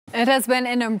It has been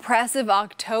an impressive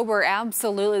October,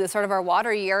 absolutely the start of our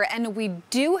water year, and we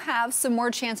do have some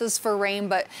more chances for rain,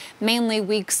 but mainly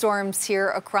weak storms here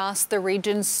across the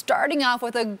region. Starting off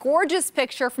with a gorgeous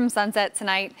picture from sunset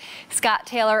tonight. Scott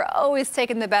Taylor always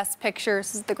taking the best pictures.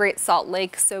 This is the Great Salt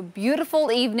Lake, so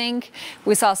beautiful evening.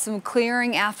 We saw some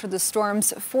clearing after the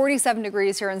storms. 47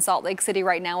 degrees here in Salt Lake City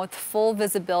right now with full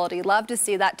visibility. Love to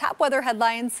see that. Top weather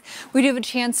headlines. We do have a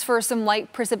chance for some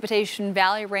light precipitation,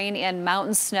 valley rain, and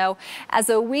mountain snow as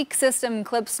a weak system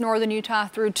clips northern Utah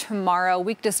through tomorrow.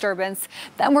 Weak disturbance.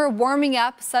 Then we're warming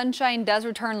up. Sunshine does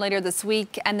return later this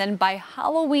week, and then by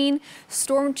Halloween,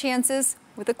 storm chances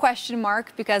with a question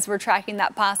mark because we're tracking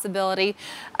that possibility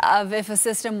of if a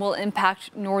system will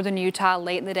impact northern Utah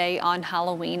late in the day on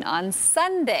Halloween on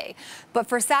Sunday. But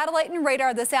for satellite and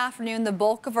radar this afternoon, the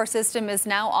bulk of our system is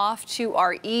now off to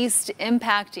our east,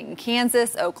 impacting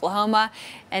Kansas, Oklahoma,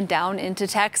 and down into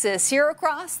Texas. Here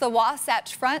across the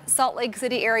Wasatch Front, Salt Lake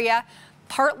City area,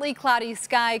 partly cloudy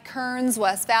sky. Kearns,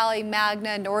 West Valley,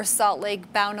 Magna, North Salt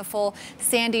Lake, Bountiful,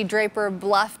 Sandy, Draper,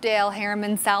 Bluffdale,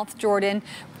 Harriman, South Jordan.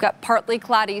 We've got partly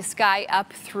cloudy sky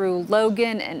up through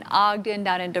Logan and Ogden,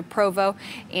 down into Provo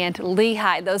and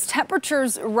Lehigh. Those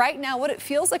temperatures right now, what it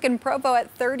feels like in Provo at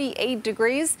 38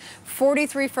 degrees,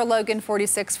 43 for Logan,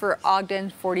 46 for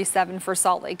Ogden, 47 for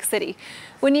Salt Lake City.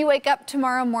 When you wake up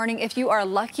tomorrow morning, if you are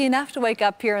lucky enough to wake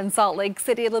up here in Salt Lake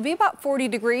City, it'll be about 40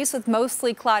 degrees with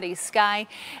mostly cloudy sky.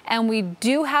 And we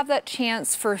do have that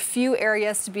chance for a few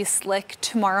areas to be slick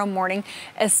tomorrow morning,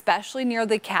 especially near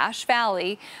the Cache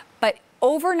Valley. But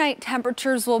overnight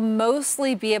temperatures will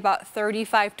mostly be about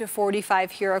 35 to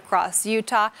 45 here across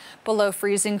Utah, below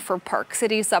freezing for Park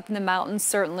Cities up in the mountains,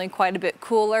 certainly quite a bit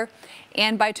cooler.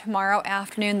 And by tomorrow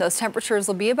afternoon, those temperatures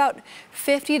will be about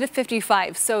 50 to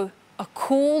 55. So a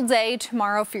cool day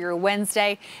tomorrow for your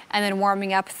Wednesday, and then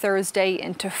warming up Thursday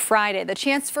into Friday. The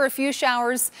chance for a few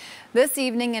showers this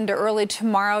evening into early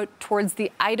tomorrow towards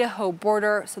the Idaho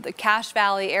border, so the Cache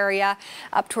Valley area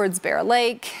up towards Bear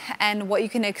Lake. And what you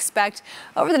can expect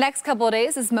over the next couple of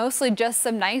days is mostly just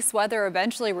some nice weather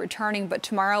eventually returning, but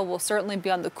tomorrow will certainly be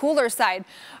on the cooler side.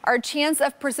 Our chance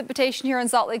of precipitation here in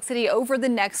Salt Lake City over the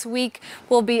next week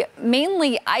will be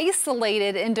mainly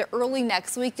isolated into early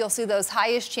next week. You'll see those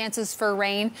highest chances for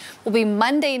rain will be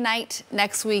Monday night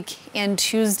next week and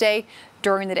Tuesday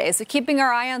during the day. So keeping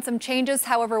our eye on some changes,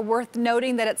 however, worth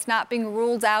noting that it's not being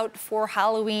ruled out for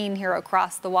Halloween here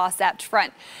across the Wasatch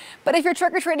Front. But if you're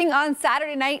trick-or-treating on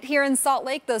Saturday night here in Salt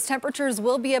Lake, those temperatures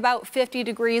will be about 50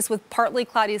 degrees with partly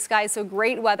cloudy skies, so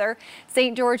great weather.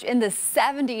 St. George in the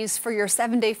 70s for your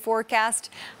 7-day forecast.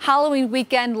 Halloween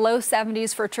weekend, low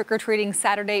 70s for trick-or-treating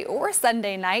Saturday or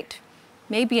Sunday night.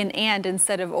 Maybe an and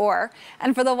instead of or.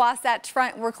 And for the Wasatch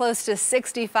Front, we're close to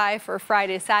 65 for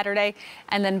Friday, Saturday,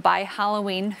 and then by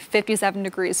Halloween, 57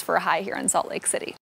 degrees for a high here in Salt Lake City.